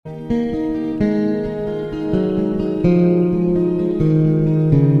We're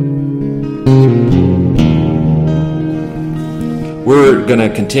going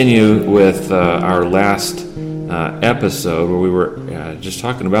to continue with our last episode where we were just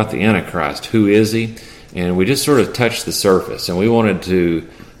talking about the Antichrist. Who is he? And we just sort of touched the surface, and we wanted to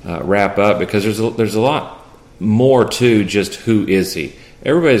wrap up because there's a lot more to just who is he.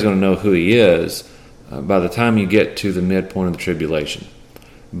 Everybody's going to know who he is by the time you get to the midpoint of the tribulation.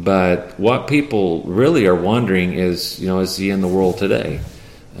 But what people really are wondering is, is he in the world today?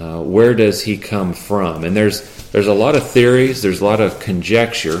 Where does he come from? And there's a lot of theories, there's a lot of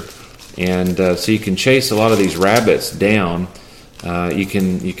conjecture, and so you can chase a lot of these rabbits down. You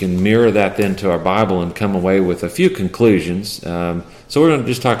can mirror that then to our Bible and come away with a few conclusions. So we're going to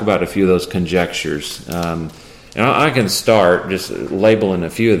just talk about a few of those conjectures. And I can start just labeling a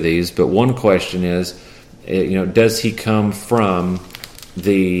few of these, but one question is, does he come from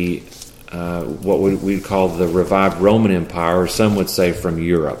the what we'd call the revived Roman Empire, or some would say from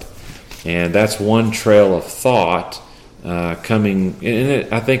Europe? And that's one trail of thought coming,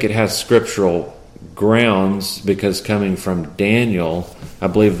 and I think it has scriptural grounds, because coming from Daniel, I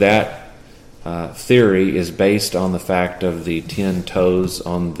believe that theory is based on the fact of the 10 toes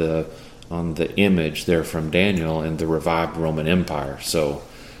on the image there from Daniel and the revived Roman Empire. So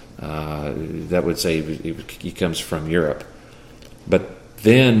that would say he comes from Europe. But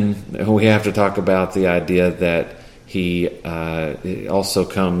then we have to talk about the idea that he also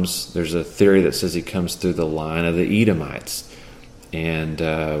comes, there's a theory that says he comes through the line of the Edomites. And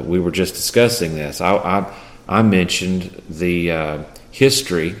we were just discussing this. I mentioned the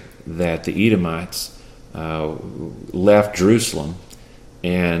history that the Edomites left Jerusalem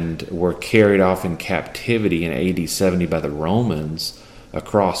and were carried off in captivity in AD 70 by the Romans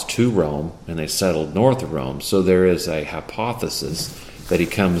across to Rome, and they settled north of Rome. So there is a hypothesis that he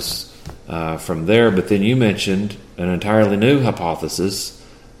comes from there. But then you mentioned an entirely new hypothesis.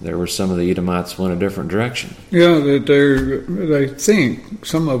 There were some of the Edomites went a different direction. Yeah, that they think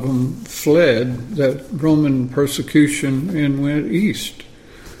some of them fled that Roman persecution and went east,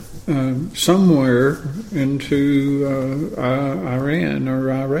 somewhere into Iran or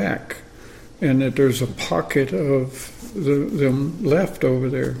Iraq, and that there's a pocket of them left over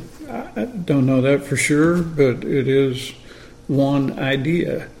there. I don't know that for sure, but it is one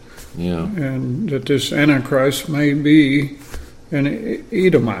idea. Yeah, and that this Antichrist may be an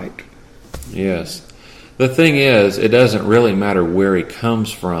Edomite. Yes. The thing is, it doesn't really matter where he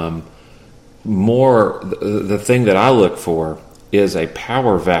comes from. More, the thing that I look for is a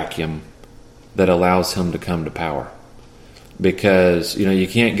power vacuum that allows him to come to power. Because, you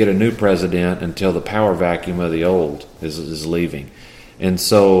can't get a new president until the power vacuum of the old is leaving. And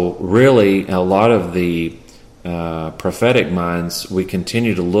so, really, a lot of the prophetic minds, we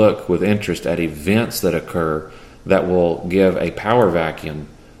continue to look with interest at events that occur that will give a power vacuum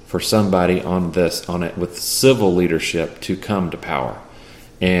for somebody on it with civil leadership to come to power.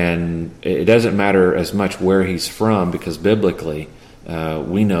 And it doesn't matter as much where he's from, because biblically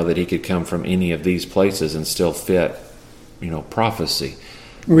we know that he could come from any of these places and still fit prophecy.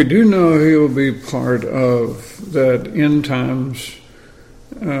 We do know he'll be part of that end times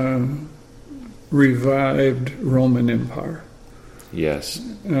revived Roman Empire. Yes.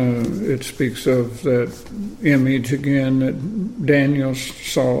 It speaks of that image again that Daniel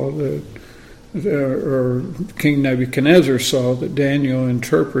saw, or King Nebuchadnezzar saw, that Daniel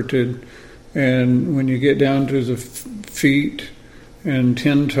interpreted. And when you get down to the feet and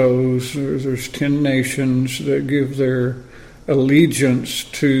 10 toes, there's 10 nations that give their allegiance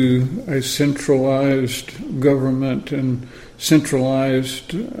to a centralized government and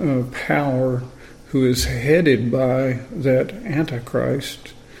centralized power, who is headed by that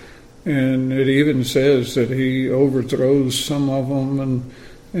Antichrist. And it even says that he overthrows some of them, and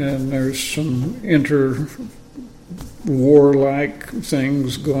there's some inter-warlike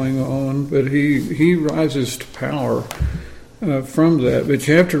things going on, but he rises to power from that. But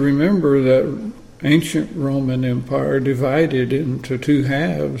you have to remember that ancient Roman Empire divided into two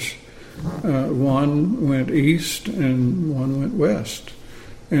halves. One went east and one went west.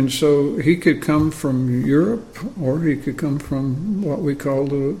 And so he could come from Europe, or he could come from what we call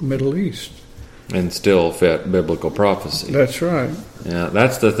the Middle East. And still fit biblical prophecy. That's right. Yeah,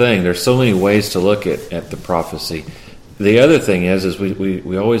 that's the thing. There's so many ways to look at the prophecy. The other thing is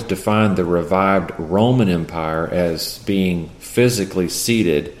we always define the revived Roman Empire as being physically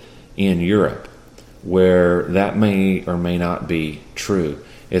seated in Europe, where that may or may not be true.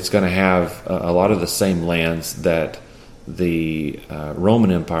 It's going to have a lot of the same lands that the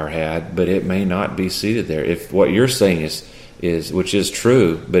Roman Empire had, but it may not be seated there. If what you're saying is which is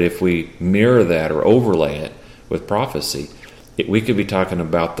true, but if we mirror that or overlay it with prophecy. We could be talking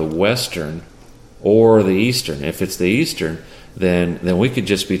about the Western or the Eastern. If it's the Eastern, then we could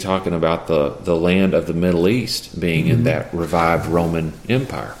just be talking about the land of the Middle East being in that revived Roman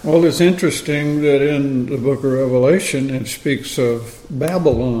Empire. Well, it's interesting that in the book of Revelation it speaks of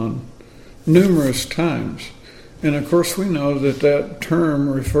Babylon numerous times. And of course we know that term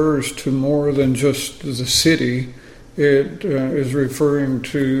refers to more than just the city. It is referring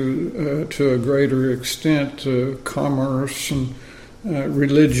to a greater extent to commerce and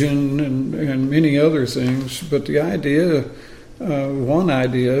religion and many other things. But the idea, one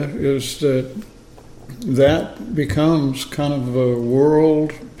idea, is that becomes kind of a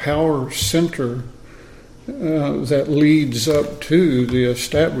world power center that leads up to the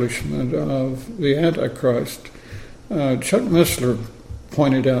establishment of the Antichrist. Chuck Missler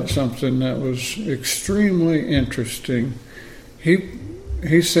pointed out something that was extremely interesting.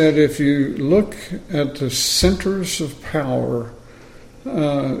 He said if you look at the centers of power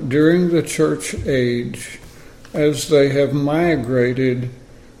during the church age, as they have migrated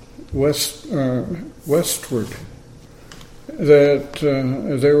westward, that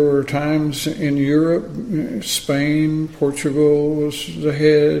there were times in Europe, Spain, Portugal was the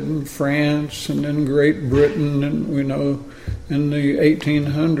head, and France, and then Great Britain, and we know in the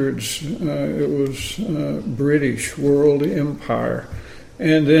 1800s it was British world empire,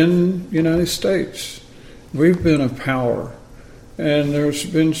 and then United States. We've been a power, and there's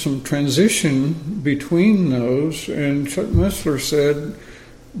been some transition between those, and Chuck Missler said,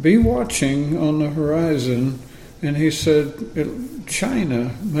 be watching on the horizon. And he said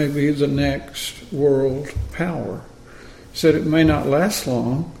China may be the next world power. He said it may not last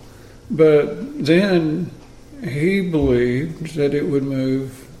long, but then he believed that it would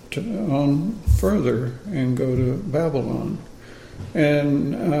move on further and go to Babylon.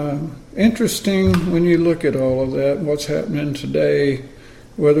 And interesting when you look at all of that, what's happening today,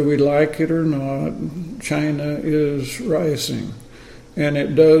 whether we like it or not, China is rising. And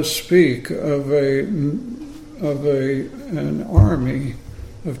it does speak of an army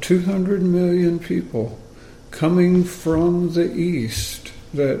of 200 million people coming from the east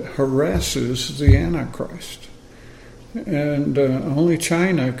that harasses the Antichrist. And only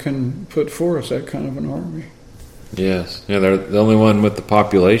China can put forth that kind of an army. Yes, yeah, they're the only one with the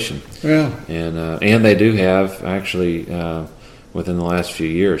population. Yeah, and they do have actually within the last few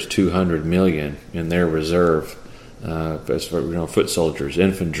years 200 million in their reserve. As for foot soldiers,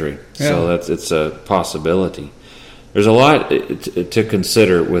 infantry. Yeah. So it's a possibility. There's a lot to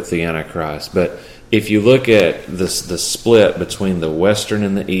consider with the Antichrist, but if you look at the split between the Western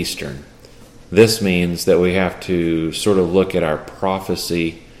and the Eastern, this means that we have to sort of look at our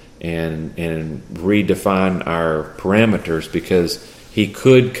prophecy and redefine our parameters, because he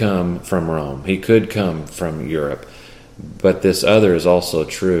could come from Rome, he could come from Europe, but this other is also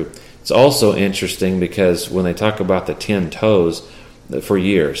true. It's also interesting because when they talk about the 10 toes for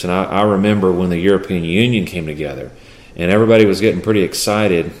years, and I remember when the European Union came together, and everybody was getting pretty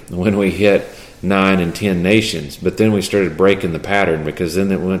excited when we hit 9 and 10 nations, but then we started breaking the pattern, because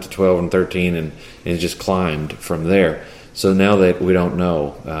then it went to 12 and 13 and it just climbed from there. So now that we don't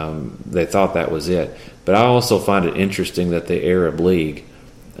know, they thought that was it. But I also find it interesting that the Arab League,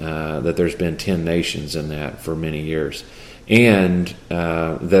 that there's been 10 nations in that for many years. And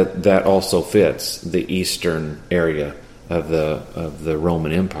that also fits the eastern area of the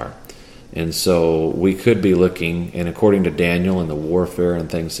Roman Empire. And so we could be looking, and according to Daniel and the warfare and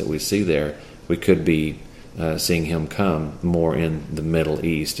things that we see there, we could be seeing him come more in the Middle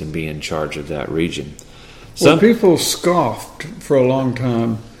East and be in charge of that region. Well, people scoffed for a long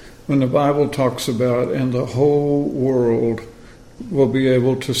time when the Bible talks about, and the whole world will be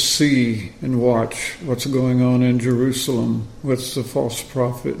able to see and watch what's going on in Jerusalem with the false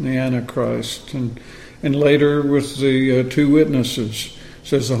prophet and the Antichrist, and later with the two witnesses. It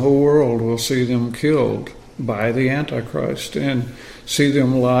says the whole world will see them killed by the Antichrist and see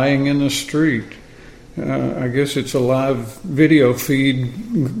them lying in the street. I guess it's a live video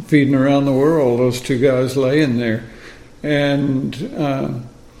feeding around the world, those two guys laying there. And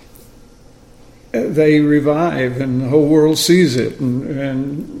they revive, and the whole world sees it.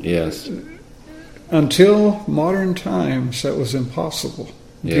 And yes, until modern times, that was impossible.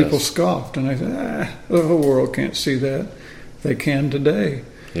 Yes. People scoffed, and I said, the whole world can't see that. They can today.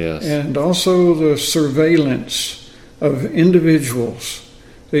 Yes. And also the surveillance of individuals,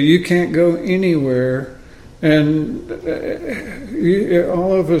 that you can't go anywhere, and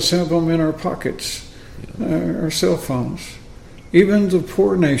all of us have them in our pockets, our cell phones. Even the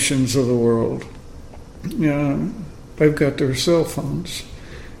poor nations of the world, they've got their cell phones.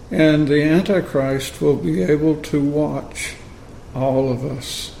 And the Antichrist will be able to watch all of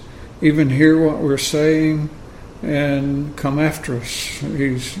us, even hear what we're saying, and come after us.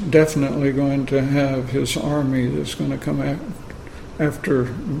 He's definitely going to have his army that's going to come after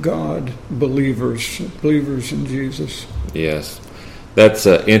God, believers in Jesus. Yes. That's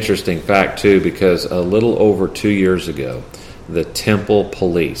an interesting fact, too, because a little over 2 years ago, the Temple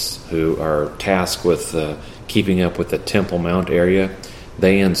Police, who are tasked with keeping up with the Temple Mount area,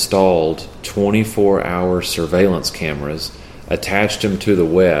 they installed 24-hour surveillance cameras, attached them to the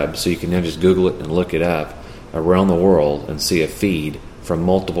web, so you can now just Google it and look it up, around the world and see a feed from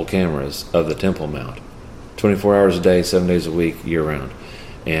multiple cameras of the Temple Mount. 24 hours a day, 7 days a week, year-round.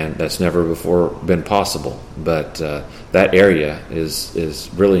 And that's never before been possible. But that area is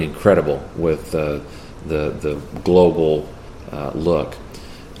really incredible with the global look.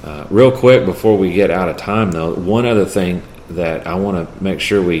 Real quick, before we get out of time, though, one other thing that I want to make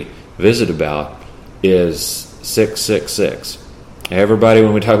sure we visit about is 666. Everybody,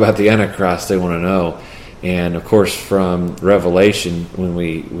 when we talk about the Antichrist, they want to know. And of course, from Revelation, when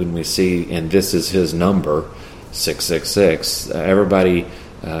we see, and this is his number, 666, everybody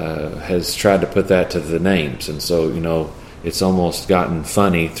has tried to put that to the names. And so, it's almost gotten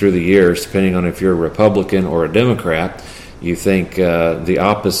funny through the years, depending on if you're a Republican or a Democrat. You think the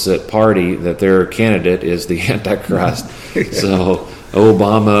opposite party, that their candidate is the Antichrist. Yeah. So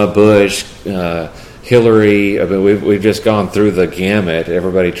Obama, Bush, Hillary, I mean, we've just gone through the gamut,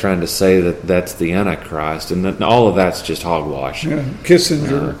 everybody trying to say that that's the Antichrist, and all of that's just hogwash. Yeah.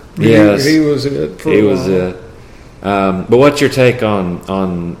 Kissinger, yes, he was it. He was it. But what's your take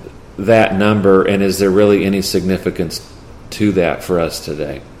on that number, and is there really any significance to that for us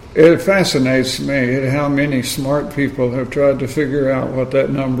today? It fascinates me how many smart people have tried to figure out what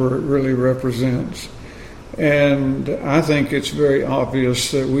that number really represents. And I think it's very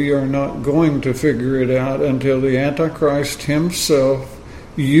obvious that we are not going to figure it out until the Antichrist himself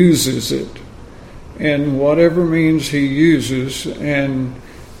uses it. And whatever means he uses, and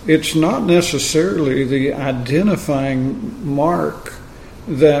it's not necessarily the identifying mark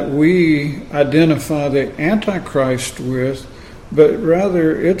that we identify the Antichrist with, but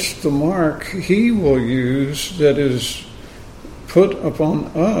rather it's the mark he will use that is put upon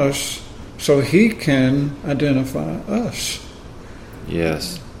us so he can identify us.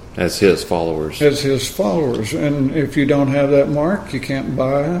 Yes, as his followers. As his followers. And if you don't have that mark, you can't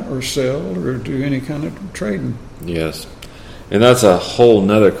buy or sell or do any kind of trading. Yes. And that's a whole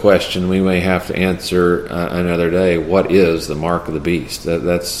nother question we may have to answer another day. What is the mark of the beast?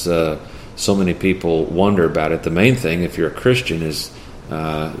 That's so many people wonder about it. The main thing, if you're a Christian, is you're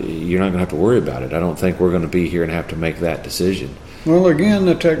not going to have to worry about it. I don't think we're going to be here and have to make that decision. Well, again,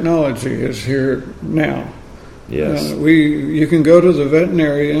 the technology is here now. Yes. You can go to the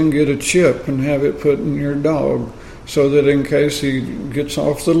veterinarian and get a chip and have it put in your dog so that in case he gets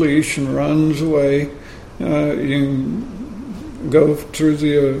off the leash and runs away, you can go through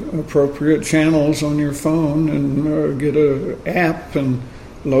the appropriate channels on your phone and get an app and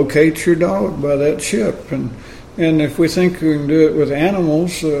locate your dog by that chip. And if we think we can do it with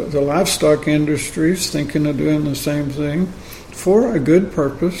animals, the livestock industry is thinking of doing the same thing for a good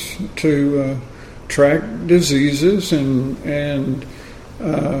purpose, to track diseases and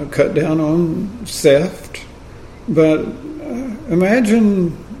cut down on theft. But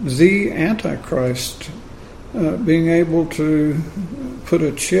imagine the Antichrist being able to put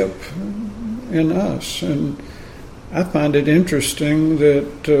a chip in us. And I find it interesting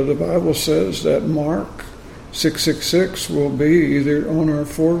that the Bible says that mark 666 will be either on our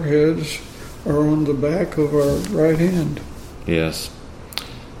foreheads or on the back of our right hand. Yes.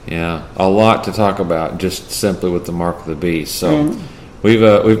 Yeah, a lot to talk about just simply with the mark of the beast. So we've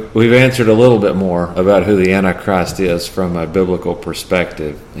answered a little bit more about who the Antichrist is from a biblical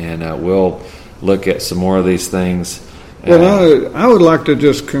perspective, and we'll look at some more of these things. Well, I would like to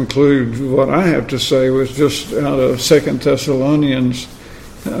just conclude what I have to say with just out of 2 Thessalonians,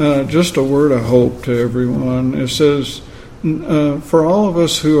 just a word of hope to everyone. It says, for all of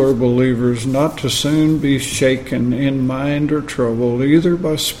us who are believers, not to soon be shaken in mind or troubled, either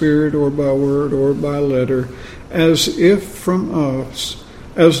by spirit or by word or by letter, as if from us,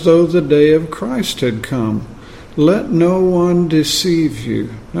 as though the day of Christ had come. Let no one deceive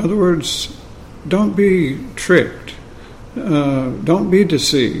you. In other words, don't be tricked. Don't be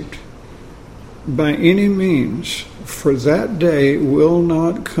deceived by any means, for that day will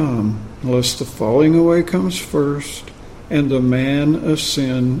not come unless the falling away comes first and the man of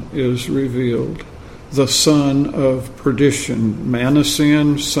sin is revealed, the son of perdition. Man of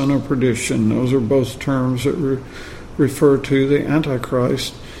sin, son of perdition. Those are both terms that refer to the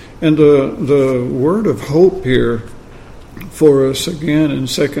Antichrist. And the word of hope here for us again in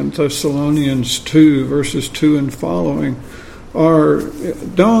 2 Thessalonians 2, verses 2 and following, are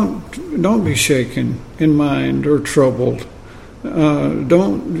don't be shaken in mind or troubled. We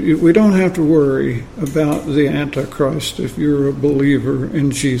don't have to worry about the Antichrist if you're a believer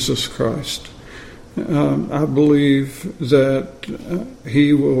in Jesus Christ. I believe that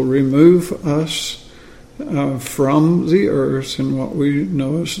he will remove us from the earth in what we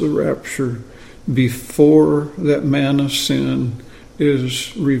know as the rapture before that man of sin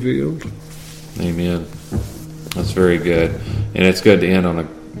is revealed. Amen. That's very good, and it's good to end on a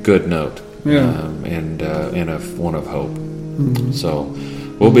good note. Yeah. And one of hope. Mm-hmm. So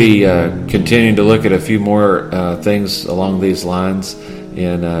we'll be continuing to look at a few more things along these lines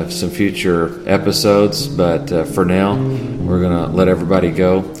in some future episodes, but for now we're going to let everybody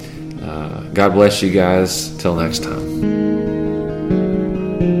go. God bless you guys. Till next time.